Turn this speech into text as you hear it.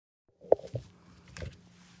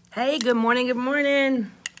Hey, good morning, good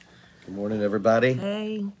morning. Good morning, everybody.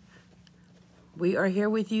 Hey, we are here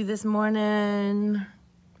with you this morning.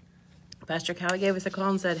 Pastor Callie gave us a call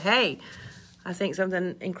and said, hey, I think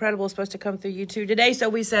something incredible is supposed to come through you two today. So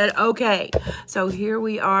we said, okay. So here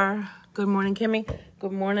we are. Good morning, Kimmy.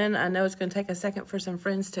 Good morning. I know it's going to take a second for some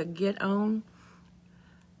friends to get on.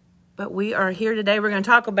 But we are here today. We're going to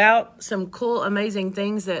talk about some cool, amazing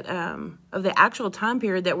things that of the actual time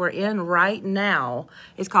period that we're in right now.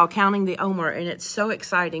 It's called Counting the Omer, and it's so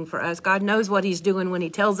exciting for us. God knows what he's doing when he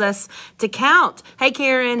tells us to count. Hey,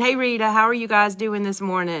 Karen. Hey, Rita. How are you guys doing this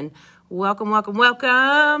morning? Welcome, welcome,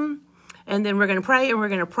 welcome. And then we're going to pray and we're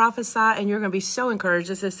going to prophesy, and you're going to be so encouraged.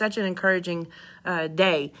 This is such an encouraging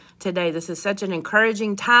day today. This is such an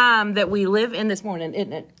encouraging time that we live in this morning,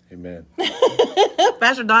 isn't it? Amen.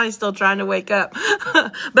 Pastor Donnie's still trying to wake up.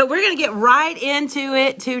 But we're going to get right into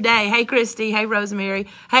it today. Hey, Christy. Hey, Rosemary.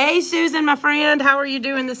 Hey, Susan, my friend. How are you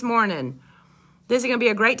doing this morning? This is going to be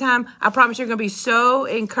a great time. I promise you're going to be so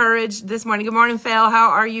encouraged this morning. Good morning, Phil. How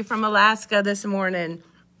are you from Alaska this morning?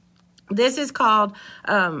 This is called,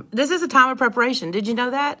 this is a time of preparation. Did you know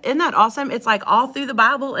that? Isn't that awesome? It's like all through the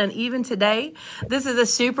Bible and even today. This is a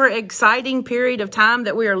super exciting period of time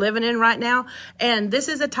that we are living in right now. And this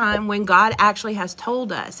is a time when God actually has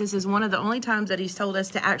told us. This is one of the only times that he's told us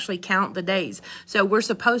to actually count the days. So we're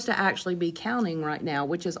supposed to actually be counting right now,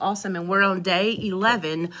 which is awesome. And we're on day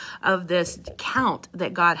 11 of this count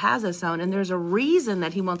that God has us on. And there's a reason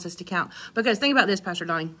that he wants us to count. Because think about this, Pastor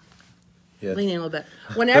Donnie. Yes. Lean in a little bit.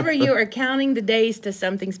 Whenever you are counting the days to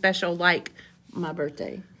something special like my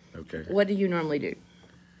birthday, Okay. what do you normally do?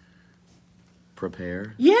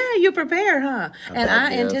 Prepare. Yeah, you prepare, huh? And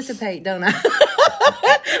I anticipate, don't I?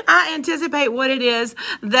 I anticipate what it is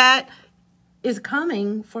that is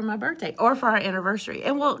coming for my birthday or for our anniversary.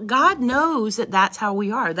 And well, God knows that that's how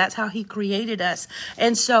we are. That's how he created us.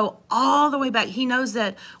 And so all the way back, he knows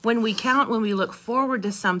that when we count, when we look forward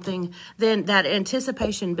to something, then that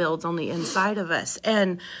anticipation builds on the inside of us.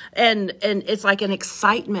 And it's like an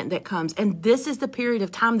excitement that comes. And this is the period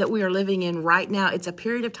of time that we are living in right now. It's a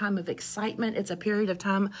period of time of excitement. It's a period of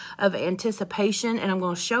time of anticipation. And I'm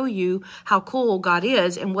going to show you how cool God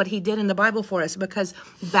is and what he did in the Bible for us. Because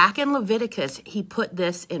back in Leviticus, he put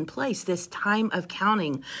this in place, this time of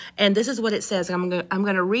counting. And this is what it says. I'm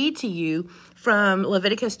going to read to you from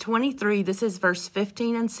Leviticus 23. This is verse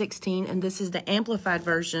 15 and 16, and this is the Amplified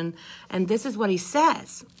version. And this is what he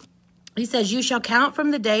says. He says, you shall count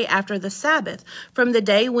from the day after the Sabbath, from the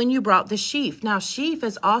day when you brought the sheaf. Now, sheaf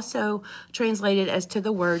is also translated as to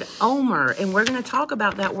the word Omer, and we're going to talk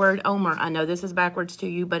about that word Omer. I know this is backwards to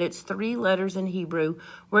you, but it's 3 letters in Hebrew.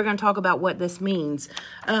 We're going to talk about what this means.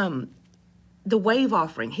 The wave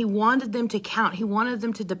offering. He wanted them to count. He wanted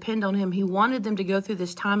them to depend on him. He wanted them to go through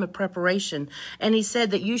this time of preparation. And he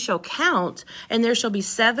said that you shall count, and there shall be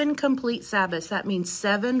 7 complete Sabbaths. That means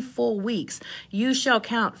 7 full weeks. You shall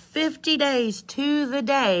count 50 days to the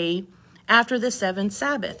day after the 7th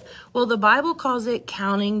Sabbath. Well, the Bible calls it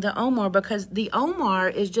counting the Omer because the Omer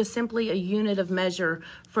is just simply a unit of measure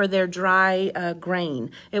for their dry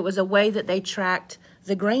grain. It was a way that they tracked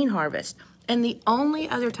the grain harvest. And the only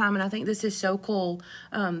other time, and I think this is so cool,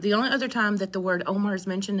 the only other time that the word Omer is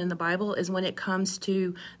mentioned in the Bible is when it comes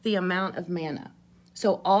to the amount of manna.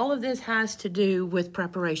 So all of this has to do with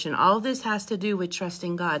preparation. All of this has to do with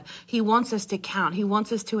trusting God. He wants us to count. He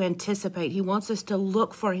wants us to anticipate. He wants us to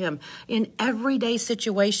look for him in everyday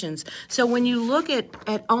situations. So when you look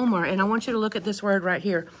at Omer, and I want you to look at this word right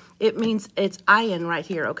here, it means it's ayin right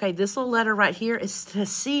here, okay? This little letter right here is to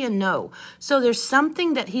see and know. So there's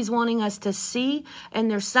something that he's wanting us to see,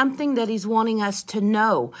 and there's something that he's wanting us to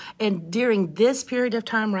know. And during this period of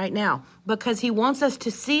time right now, because he wants us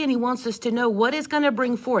to see and he wants us to know what is going to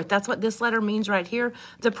bring forth. That's what this letter means right here.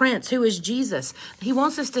 The Prince, who is Jesus. He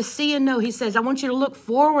wants us to see and know. He says, I want you to look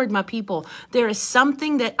forward, my people. There is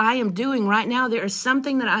something that I am doing right now. There is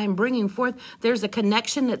something that I am bringing forth. There's a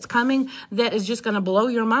connection that's coming that is just going to blow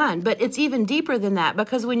your mind. But it's even deeper than that,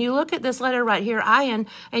 because when you look at this letter right here, ayin,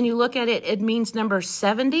 and you look at it, it means number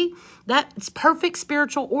 70. That's perfect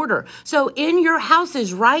spiritual order. So in your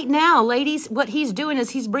houses right now, ladies, what he's doing is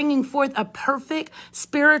he's bringing forth a perfect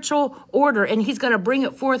spiritual order, and he's going to bring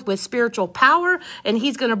it forth with spiritual power, and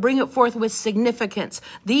he's going to bring it forth with significance.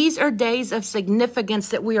 These are days of significance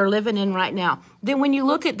that we are living in right now. Then when you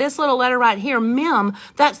look at this little letter right here, Mem,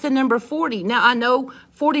 that's the number 40. Now, I know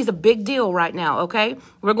 40 is a big deal right now, okay?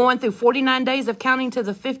 We're going through 49 days of counting to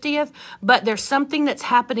the 50th, but there's something that's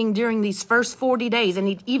happening during these first 40 days, and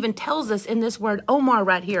he even tells us in this word Omer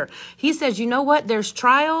right here. He says, you know what? There's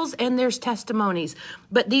trials and there's testimonies.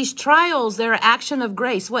 But these trials, they're an action of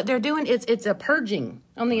grace. What they're doing is it's a purging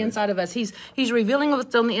on the inside of us. He's revealing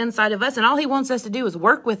what's on the inside of us. And all he wants us to do is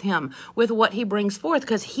work with him, with what he brings forth,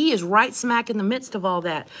 because he is right smack in the midst of all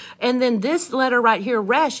that. And then this letter right here,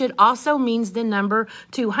 Resh, it also means the number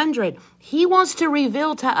 200. He wants to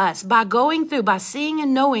reveal to us by going through, by seeing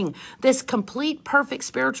and knowing this complete, perfect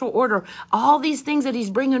spiritual order, all these things that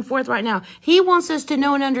he's bringing forth right now. He wants us to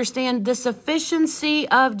know and understand the sufficiency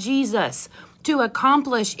of Jesus to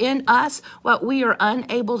accomplish in us what we are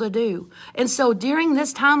unable to do. And so during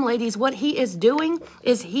this time, ladies, what he is doing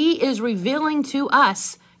is he is revealing to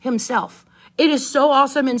us himself. It is so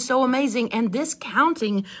awesome and so amazing. And this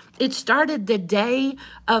counting, it started the day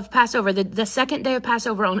of Passover, the second day of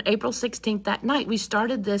Passover on April 16th, that night. We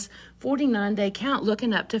started this 49-day count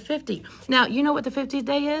looking up to 50. Now, you know what the 50th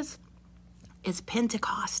day is? It's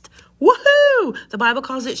Pentecost. Woohoo! The Bible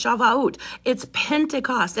calls it Shavuot. It's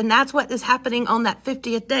Pentecost, and that's what is happening on that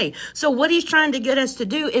 50th day. So what he's trying to get us to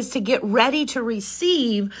do is to get ready to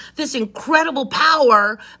receive this incredible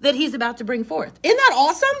power that he's about to bring forth. Isn't that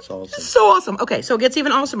awesome? It's awesome. It's so awesome. Okay, so it gets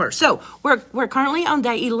even awesomer. So we're currently on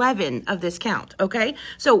day 11 of this count, okay?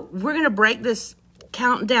 So we're going to break this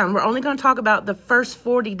count down. We're only going to talk about the first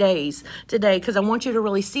 40 days today because I want you to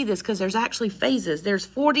really see this, because there's actually phases. There's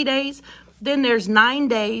 40 days, then there's 9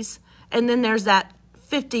 days, and then there's that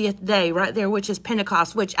 50th day right there, which is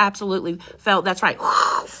Pentecost, which absolutely felt, that's right,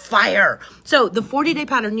 fire. So the 40-day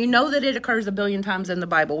pattern, you know that it occurs a billion times in the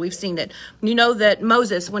Bible. We've seen it. You know that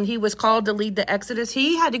Moses, when he was called to lead the Exodus,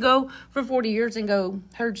 he had to go for 40 years and go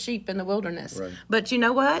herd sheep in the wilderness. Right. But you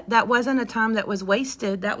know what? That wasn't a time that was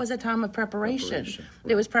wasted. That was a time of preparation. Right.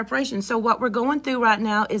 It was preparation. So what we're going through right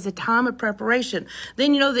now is a time of preparation.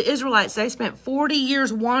 Then, you know, the Israelites, they spent 40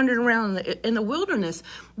 years wandering around in the wilderness,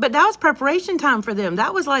 but that was preparation time for them.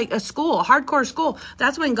 That was like a school, a hardcore school.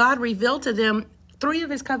 That's when God revealed to them 3 of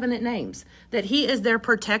his covenant names, that he is their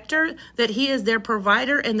protector, that he is their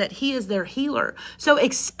provider, and that he is their healer. So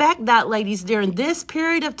expect that, ladies, during this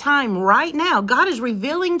period of time right now, God is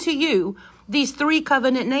revealing to you these 3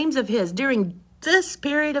 covenant names of his during this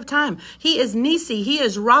period of time. He is Nisi, he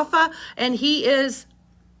is Rapha, and he is...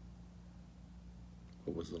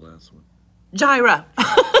 What was the last one? Jireh.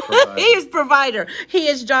 He is provider. He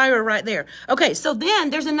is Jireh right there. Okay, so then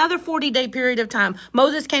there's another 40-day period of time.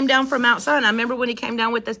 Moses came down from Mount Sinai. I remember when he came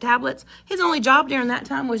down with his tablets. His only job during that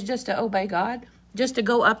time was just to obey God, just to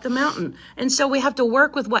go up the mountain. And so we have to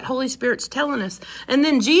work with what Holy Spirit's telling us. And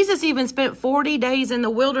then Jesus even spent 40 days in the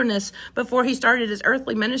wilderness before he started his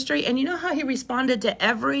earthly ministry. And you know how he responded to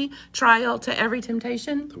every trial, to every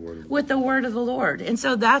temptation? With the word of the Lord. And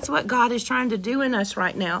so that's what God is trying to do in us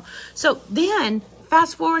right now. So then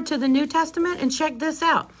fast forward to the New Testament and check this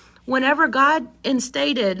out. Whenever God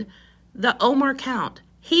instated the Omer count,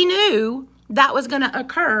 he knew that was going to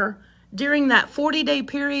occur during that 40-day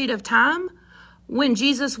period of time when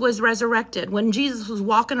Jesus was resurrected, when Jesus was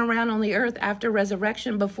walking around on the earth after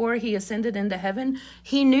resurrection before he ascended into heaven.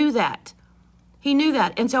 He knew that. He knew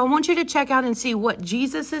that. And so I want you to check out and see what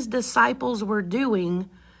Jesus's disciples were doing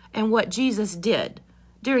and what Jesus did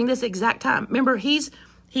during this exact time. Remember, he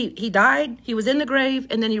died, he was in the grave,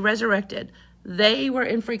 and then he resurrected. They were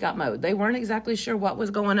in freak out mode. They weren't exactly sure what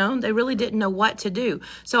was going on. They really didn't know what to do.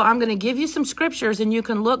 So I'm going to give you some scriptures and you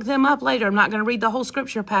can look them up later. I'm not going to read the whole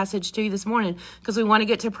scripture passage to you this morning because we want to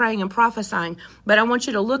get to praying and prophesying. But I want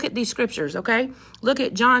you to look at these scriptures, okay? Look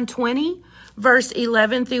at John 20, verse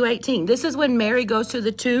 11 through 18. This is when Mary goes to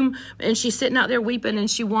the tomb and she's sitting out there weeping and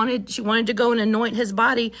she wanted to go and anoint his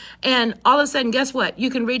body. And all of a sudden, guess what?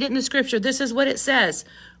 You can read it in the scripture. This is what it says.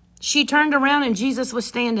 She turned around and Jesus was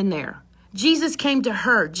standing there. Jesus came to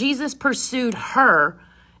her. Jesus pursued her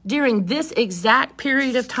during this exact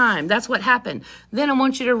period of time. That's what happened. Then I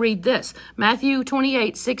want you to read this. Matthew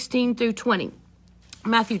 28, 16 through 20.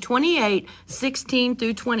 Matthew 28, 16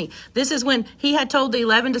 through 20. This is when he had told the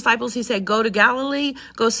 11 disciples, he said, go to Galilee,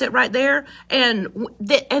 go sit right there. And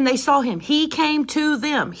they saw him. He came to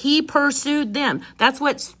them. He pursued them. That's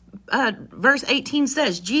what verse 18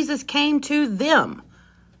 says. Jesus came to them.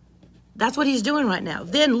 That's what he's doing right now.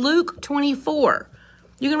 Then Luke 24.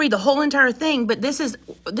 You can read the whole entire thing, but this is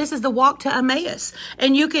the walk to Emmaus.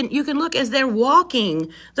 And you can look as they're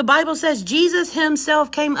walking. The Bible says Jesus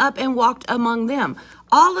himself came up and walked among them.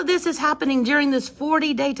 All of this is happening during this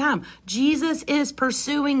 40-day time. Jesus is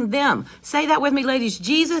pursuing them. Say that with me, ladies.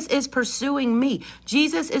 Jesus is pursuing me.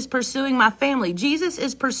 Jesus is pursuing my family. Jesus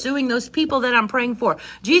is pursuing those people that I'm praying for.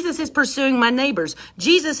 Jesus is pursuing my neighbors.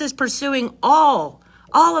 Jesus is pursuing all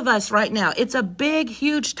of us right now. It's a big,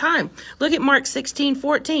 huge time. Look at Mark 16,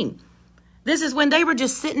 14. This is when they were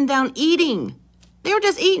just sitting down eating They were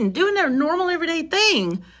just eating, doing their normal everyday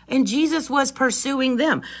thing. And Jesus was pursuing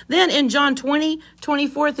them. Then in John 20,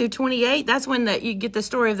 24 through 28, that's when you get the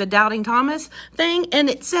story of the doubting Thomas thing. And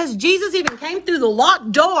it says Jesus even came through the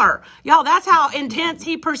locked door. Y'all, that's how intense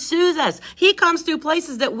he pursues us. He comes through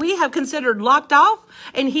places that we have considered locked off.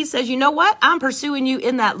 And he says, you know what? I'm pursuing you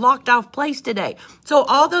in that locked off place today. So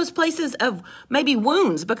all those places of maybe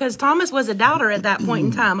wounds, because Thomas was a doubter at that point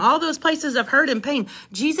in time, all those places of hurt and pain,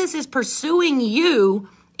 Jesus is pursuing you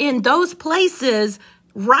in those places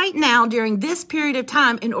right now during this period of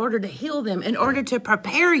time in order to heal them, in order to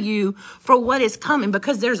prepare you for what is coming,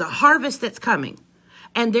 because there's a harvest that's coming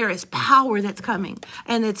and there is power that's coming.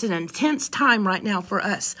 And it's an intense time right now for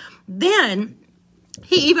us. Then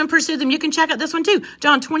he even pursued them. You can check out this one too.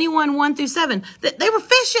 John 21, 1 through 7. They were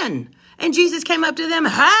fishing. And Jesus came up to them.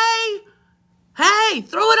 Hey,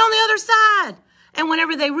 throw it on the other side. And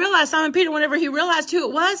whenever they realized, Simon Peter, whenever he realized who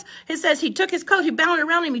it was, it says he took his coat, he bound it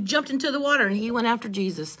around him, he jumped into the water, and he went after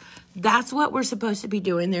Jesus. That's what we're supposed to be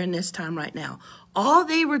doing there in this time right now. All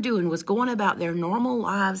they were doing was going about their normal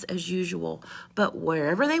lives as usual. But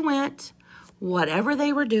wherever they went, whatever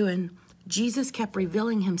they were doing, Jesus kept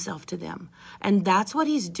revealing himself to them. And that's what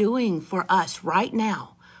he's doing for us right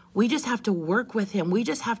now. We just have to work with him. We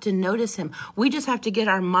just have to notice him. We just have to get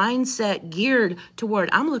our mindset geared toward,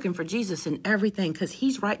 I'm looking for Jesus in everything, because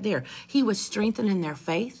he's right there. He was strengthening their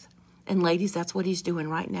faith. And ladies, that's what he's doing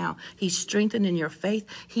right now. He's strengthening your faith.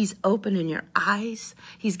 He's opening your eyes.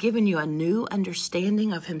 He's giving you a new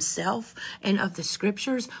understanding of himself and of the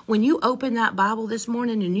scriptures. When you open that Bible this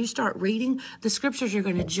morning and you start reading, the scriptures are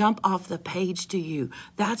going to jump off the page to you.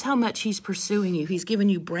 That's how much he's pursuing you. He's giving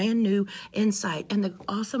you brand new insight. And the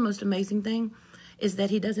awesome, most amazing thing is that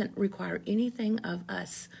he doesn't require anything of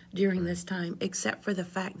us during this time except for the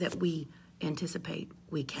fact that we anticipate,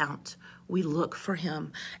 we count, we look for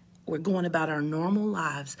him. We're going about our normal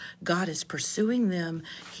lives. God is pursuing them.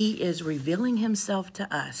 He is revealing himself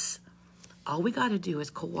to us. All we got to do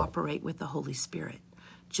is cooperate with the Holy Spirit.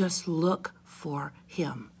 Just look for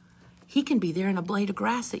him. He can be there in a blade of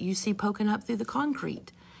grass that you see poking up through the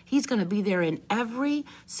concrete. He's going to be there in every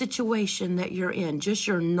situation that you're in, just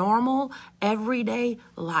your normal, everyday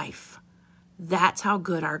life. That's how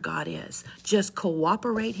good our God is. Just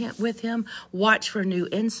cooperate with him. Watch for new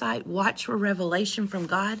insight. Watch for revelation from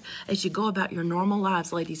God as you go about your normal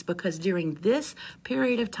lives, ladies, because during this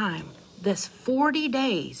period of time, this 40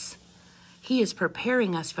 days, he is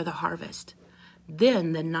preparing us for the harvest.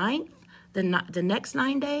 Then the next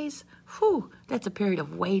 9 days, that's a period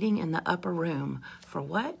of waiting in the upper room. For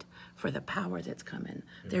what? For the power that's coming.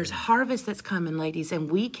 There's harvest that's coming, ladies,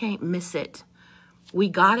 and we can't miss it. We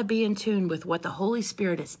got to be in tune with what the Holy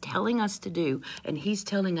Spirit is telling us to do, and he's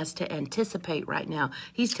telling us to anticipate right now.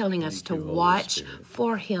 He's telling us to watch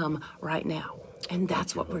for him right now, and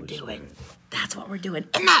that's what we're doing. That's what we're doing.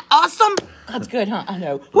 Isn't that awesome? That's good, huh? I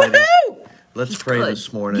know. Woohoo! Let's pray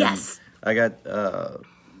this morning. Yes.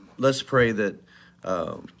 Let's pray that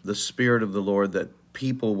the Spirit of the Lord, that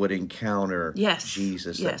people would encounter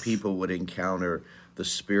Jesus, that people would encounter the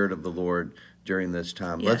Spirit of the Lord during this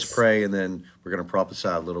time. Let's pray, and then we're going to prophesy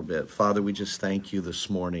a little bit. Father, we just thank you this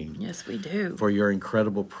morning. Yes, we do. For your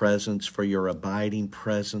incredible presence, for your abiding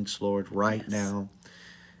presence, Lord, right now.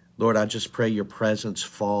 Lord, I just pray your presence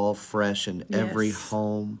fall fresh in every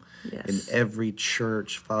home, in every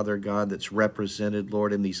church, Father God, that's represented,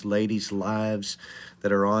 Lord, in these ladies' lives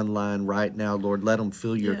that are online right now. Lord, let them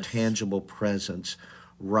feel your tangible presence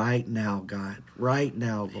right now, God, right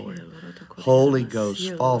now, Lord. Holy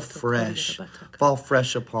Ghost, fall fresh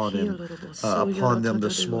upon them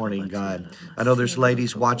this morning, God. I know there's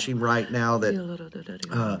ladies watching right now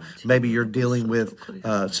that maybe you're dealing with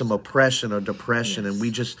some oppression or depression, and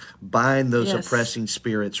we just bind those oppressing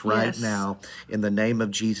spirits right now in the name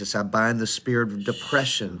of Jesus. I bind the spirit of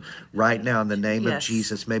depression right now in the name of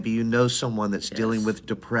Jesus. Maybe you know someone that's dealing with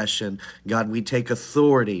depression. God, we take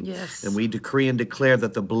authority and we decree and declare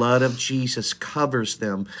that the blood of Jesus covers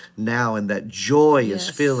them now, and that joy is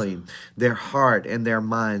filling their heart and their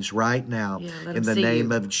minds right now in the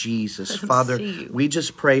name of Jesus. Father, we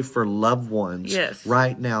just pray for loved ones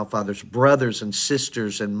right now, Father's brothers and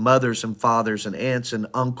sisters and mothers and fathers and aunts and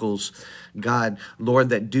uncles, God, Lord,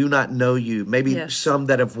 that do not know you. Maybe some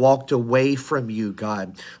that have walked away from you,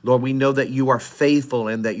 God. Lord, we know that you are faithful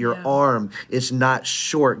and that your arm is not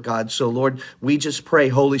short, God. So, Lord, we just pray,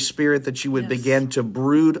 Holy Spirit, that you would begin to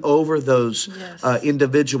brood over those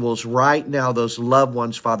individuals right now, those loved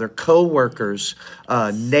ones, Father, co-workers,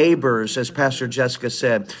 neighbors, as Pastor Jessica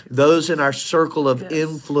said, those in our circle of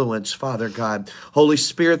influence, Father God. Holy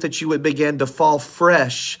Spirit, that you would begin to fall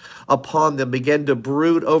fresh upon them, begin to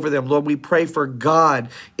brood over them. Lord, we pray for God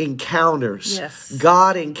encounters. Yes.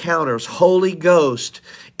 God encounters, Holy Ghost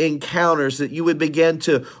encounters, that you would begin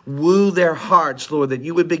to woo their hearts, Lord, that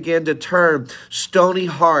you would begin to turn stony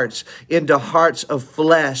hearts into hearts of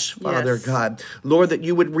flesh, Father God. Lord, that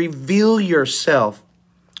you would reveal yourself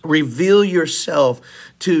to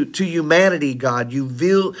humanity, God.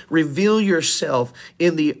 You reveal yourself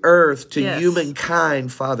in the earth to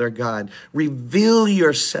humankind, Father God. Reveal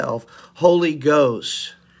yourself, Holy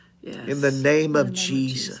Ghost, in the name of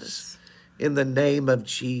Jesus. In the name of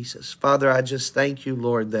Jesus. Father, I just thank you,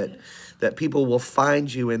 Lord, that people will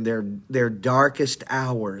find you in their darkest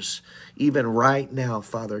hours, even right now,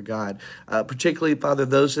 Father God. Particularly, Father,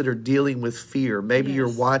 those that are dealing with fear. Maybe you're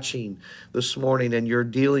watching this morning and you're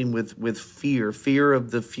dealing with fear of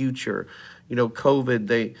the future. You know,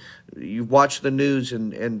 COVID, you watch the news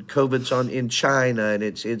and COVID's in China, and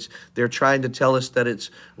they're trying to tell us that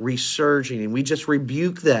it's resurging, and we just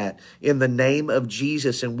rebuke that in the name of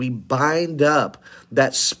Jesus, and we bind up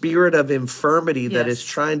that spirit of infirmity that is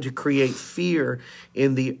trying to create fear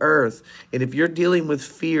in the earth. And if you're dealing with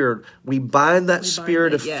fear, we bind that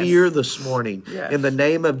spirit of fear this morning in the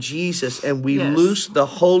name of Jesus, and we loose the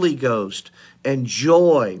Holy Ghost and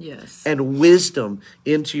joy and wisdom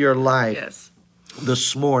into your life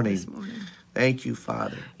this morning. Thank you,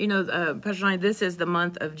 Father. You know, Pastor Johnny, this is the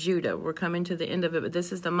month of Judah. We're coming to the end of it, but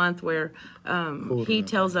this is the month where he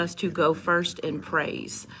tells us to go first in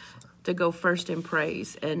praise. To go first in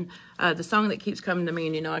praise. And the song that keeps coming to me,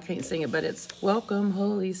 and you know I can't sing it, but it's Welcome,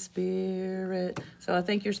 Holy Spirit. So I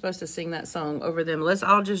think you're supposed to sing that song over them. Let's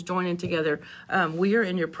all just join in together. We are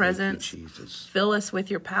in your presence. Thank you, Jesus. Fill us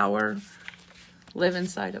with your power. Live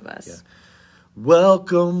inside of us. Yeah.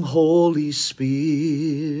 Welcome, Holy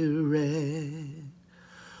Spirit.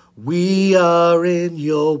 We are in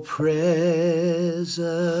your presence.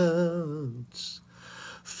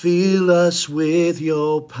 Fill us with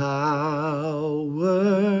your power.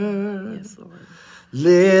 Yes, Lord.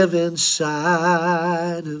 Live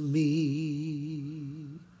inside of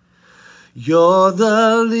me. You're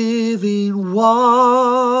the living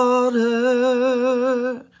water,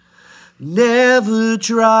 never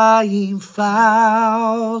drying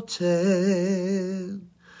fountain,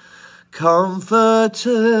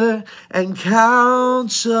 comforter and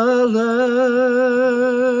counselor,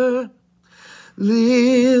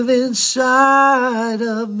 live inside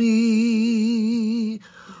of me.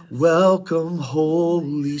 Welcome,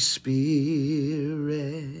 Holy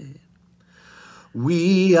Spirit.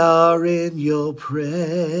 We are in your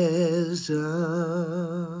presence.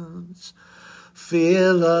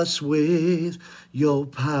 Fill us with your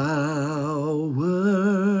power.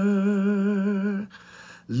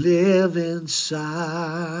 Live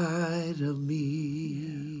inside of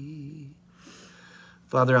me.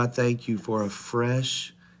 Father, I thank you for a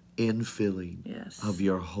fresh infilling of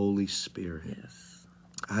your Holy Spirit.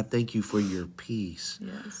 I thank you for your peace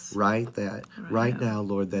right now,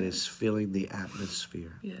 Lord, that is filling the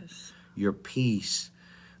atmosphere. Your peace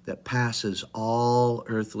that passes all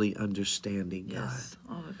earthly understanding, God.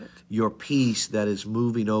 All of it. Your peace that is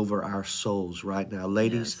moving over our souls right now.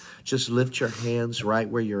 Ladies, just lift your hands right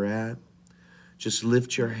where you're at. Just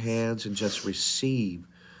lift your hands and just receive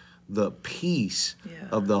the peace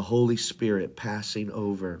of the Holy Spirit passing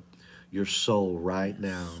over your soul right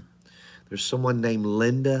now. There's someone named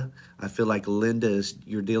Linda. I feel like Linda,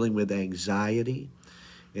 you're dealing with anxiety.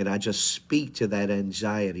 And I just speak to that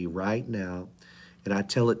anxiety right now. And I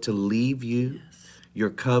tell it to leave you.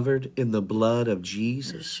 You're covered in the blood of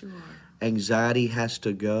Jesus. Anxiety has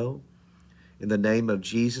to go. In the name of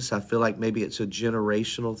Jesus, I feel like maybe it's a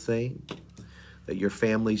generational thing that your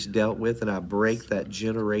family's dealt with. And I break that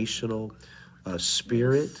generational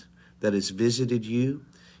spirit that has visited you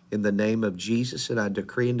in the name of Jesus. And I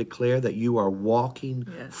decree and declare that you are walking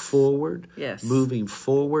forward, moving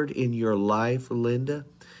forward in your life, Linda.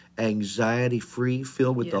 Anxiety-free,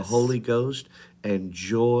 filled with the Holy Ghost and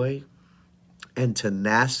joy and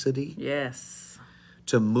tenacity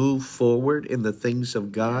to move forward in the things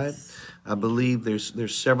of God. I believe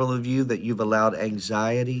there's several of you that you've allowed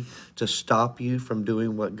anxiety to stop you from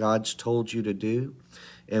doing what God's told you to do.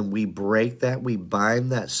 And we break that. We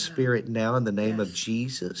bind that spirit now in the name of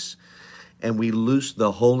Jesus. And we loose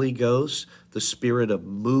the Holy Ghost, the spirit of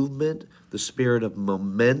movement, the spirit of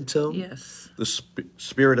momentum, the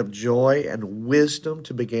spirit of joy and wisdom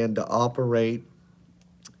to begin to operate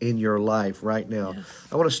in your life right now.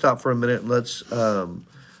 I want to stop for a minute.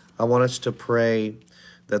 I want us to pray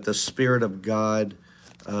that the Spirit of God,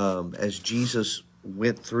 as Jesus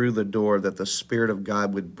went through the door, that the Spirit of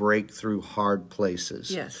God would break through hard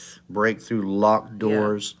places, break through locked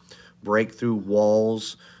doors, break through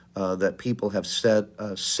walls that people have set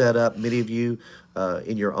up. Many of you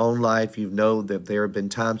in your own life, you know that there have been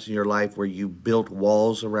times in your life where you built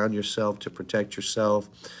walls around yourself to protect yourself.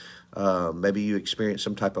 Maybe you experienced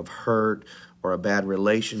some type of hurt or a bad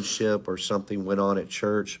relationship or something went on at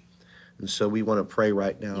church. And so we want to pray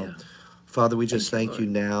right now. Yeah. Father, we just thank you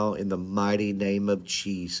now in the mighty name of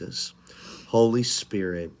Jesus. Holy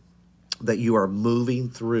Spirit, that you are moving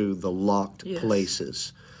through the locked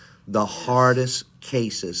places, the hardest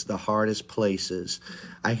cases, the hardest places.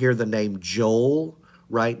 I hear the name Joel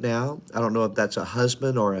right now. I don't know if that's a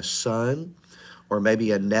husband or a son, or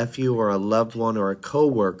maybe a nephew or a loved one or a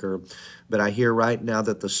coworker, but I hear right now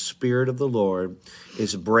that the Spirit of the Lord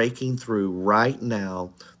is breaking through right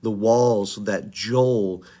now the walls that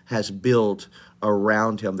Joel has built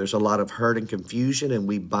around him. There's a lot of hurt and confusion, and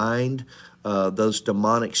we bind those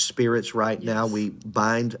demonic spirits right now. We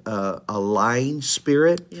bind a lying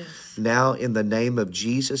spirit now in the name of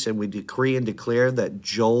Jesus, and we decree and declare that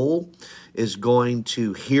Joel is going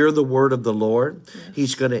to hear the word of the Lord.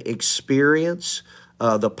 He's going to experience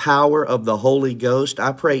the power of the Holy Ghost.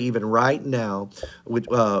 I pray even right now, with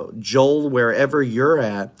Joel, wherever you're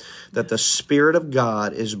at, that the Spirit of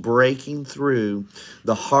God is breaking through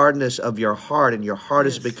the hardness of your heart, and your heart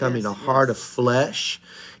is becoming a heart of flesh.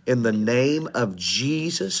 In the name of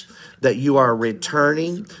Jesus, that you are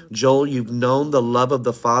returning. Joel, you've known the love of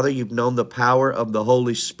the Father. You've known the power of the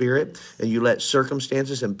Holy Spirit, and you let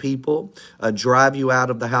circumstances and people drive you out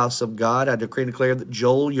of the house of God. I decree and declare that,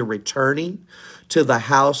 Joel, you're returning to the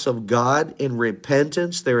house of God in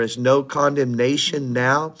repentance. There is no condemnation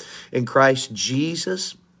now in Christ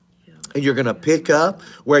Jesus. And you're going to pick up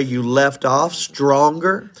where you left off,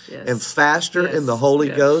 stronger and faster in the Holy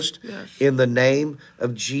Ghost, in the name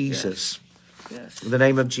of Jesus. In the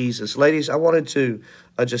name of Jesus. Ladies, I wanted to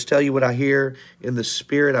just tell you what I hear in the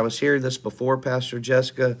Spirit. I was hearing this before Pastor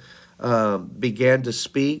Jessica began to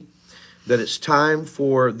speak, that it's time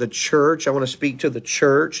for the church. I want to speak to the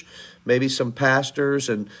church, maybe some pastors,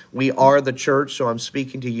 and we are the church, so I'm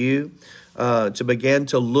speaking to you, to begin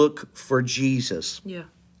to look for Jesus.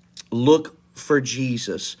 Look for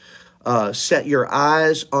Jesus. Set your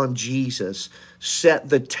eyes on Jesus. Set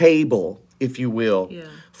the table, if you will,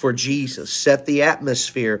 for Jesus. Set the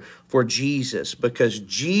atmosphere for Jesus, because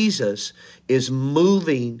Jesus is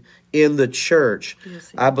moving in the church.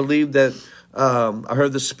 I believe that I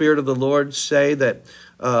heard the Spirit of the Lord say that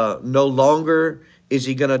no longer is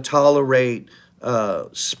he going to tolerate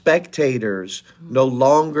spectators. No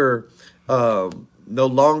longer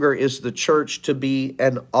is the church to be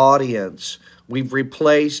an audience. We've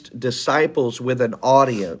replaced disciples with an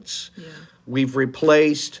audience. We've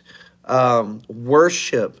replaced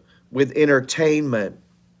worship with entertainment.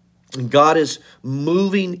 And God is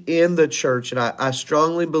moving in the church, and I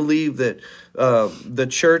strongly believe that the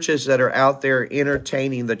churches that are out there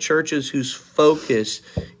entertaining, the churches whose focus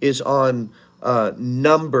is on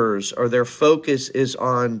numbers, or their focus is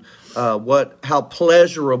on how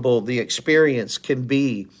pleasurable the experience can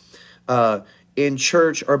be in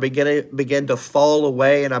church, are begin to fall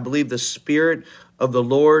away. And I believe the Spirit of the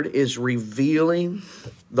Lord is revealing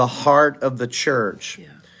the heart of the church,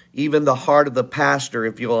 even the heart of the pastor,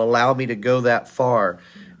 if you'll allow me to go that far.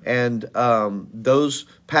 And those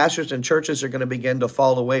pastors and churches are going to begin to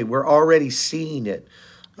fall away. We're already seeing it.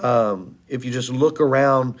 If you just look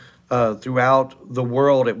around throughout the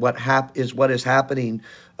world at what is happening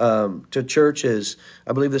to churches,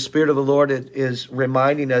 I believe the Spirit of the Lord is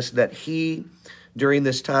reminding us that He, during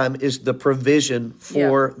this time, is the provision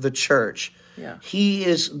for the church. He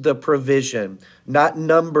is the provision, not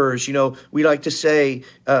numbers. You know, we like to say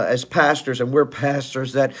as pastors, and we're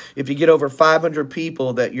pastors, that if you get over 500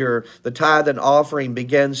 people, that the tithe and offering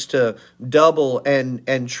begins to double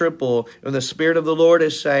and triple. And the Spirit of the Lord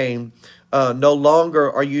is saying, no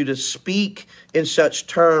longer are you to speak in such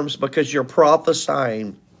terms, because you're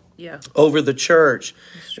prophesying over the church,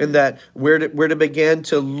 and that we're to begin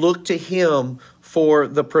to look to Him for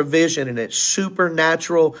the provision, and it's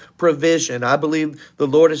supernatural provision. I believe the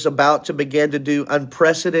Lord is about to begin to do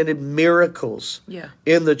unprecedented miracles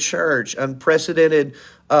in the church, unprecedented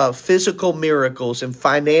physical miracles and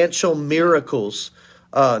financial miracles,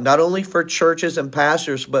 not only for churches and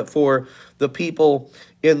pastors, but for the people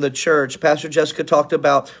in the church. Pastor Jessica talked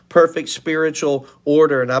about perfect spiritual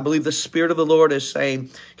order, and I believe the Spirit of the Lord is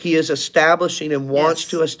saying He is establishing and wants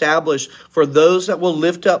to establish for those that will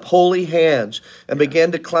lift up holy hands and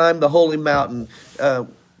begin to climb the holy mountain.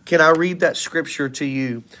 Can I read that scripture to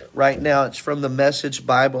you right now? It's from the Message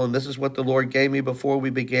Bible, and this is what the Lord gave me before we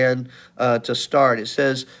began to start. It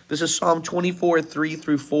says, this is Psalm 24, 3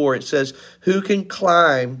 through 4. It says, who can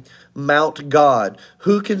climb Mount God?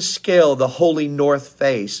 Who can scale the holy north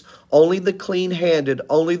face? Only the clean-handed,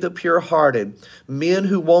 only the pure-hearted, men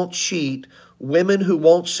who won't cheat, women who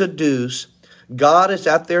won't seduce. God is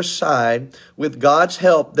at their side. With God's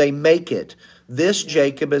help, they make it. This,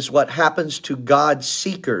 Jacob, is what happens to God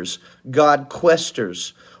seekers, God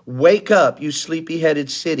questers. Wake up, you sleepy-headed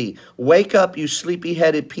city. Wake up, you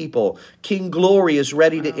sleepy-headed people. King Glory is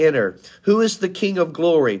ready to enter. Who is the King of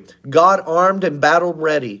Glory? God armed and battle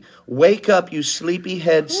ready. Wake up, you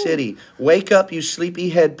sleepy-head city. Wake up, you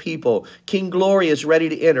sleepy-head people. King Glory is ready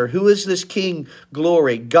to enter. Who is this King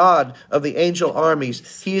Glory? God of the angel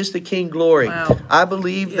armies. He is the King Glory. Wow. I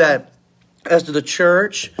believe that as to the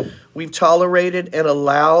church, we've tolerated and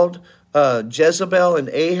allowed Jezebel and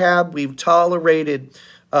Ahab. We've tolerated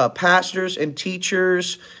pastors and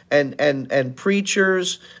teachers and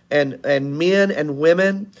preachers and men and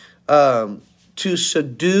women to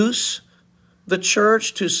seduce the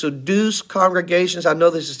church, to seduce congregations. I know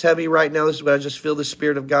this is heavy right now. This is what I just feel the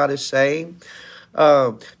Spirit of God is saying.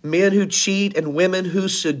 Men who cheat and women who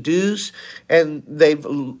seduce, and they've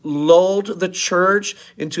lulled the church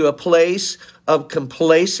into a place of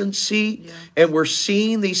complacency. Yeah. And we're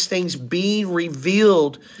seeing these things being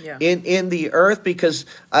revealed in the earth, because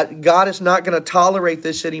God is not going to tolerate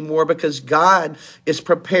this anymore, because God is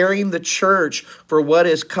preparing the church for what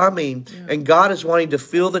is coming. Yeah. And God is wanting to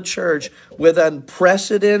fill the church with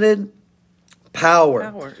unprecedented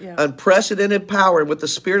power. Yeah. Unprecedented power. And what the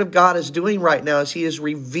Spirit of God is doing right now is He is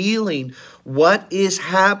revealing what is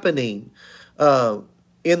happening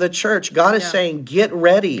in the church. God is saying, get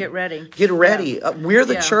ready. Get ready. Get ready. Yeah. We're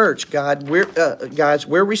the church, God. We're guys,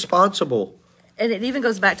 we're responsible. And it even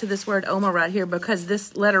goes back to this word Oma right here, because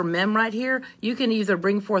this letter Mem right here, you can either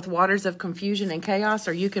bring forth waters of confusion and chaos,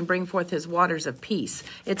 or you can bring forth His waters of peace.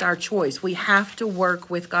 It's our choice. We have to work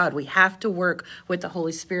with God. We have to work with the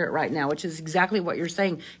Holy Spirit right now, which is exactly what you're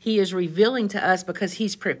saying. He is revealing to us because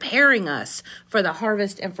He's preparing us for the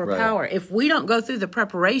harvest and for power. If we don't go through the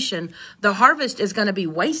preparation, the harvest is going to be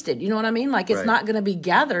wasted. You know what I mean? Like, it's not going to be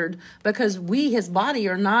gathered because we, His body,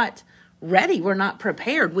 are not ready. We're not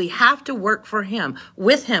prepared. We have to work for Him,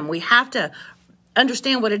 with Him. We have to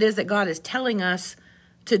understand what it is that God is telling us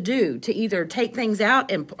to do, to either take things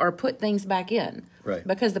out or put things back in. Right.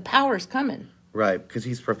 Because the power is coming. Right, because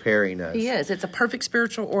He's preparing us. He is. It's a perfect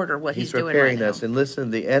spiritual order, what He's doing right now. He's preparing us. And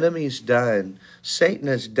listen, the enemy's done, Satan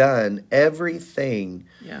has done everything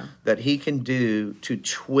that he can do to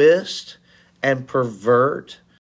twist and pervert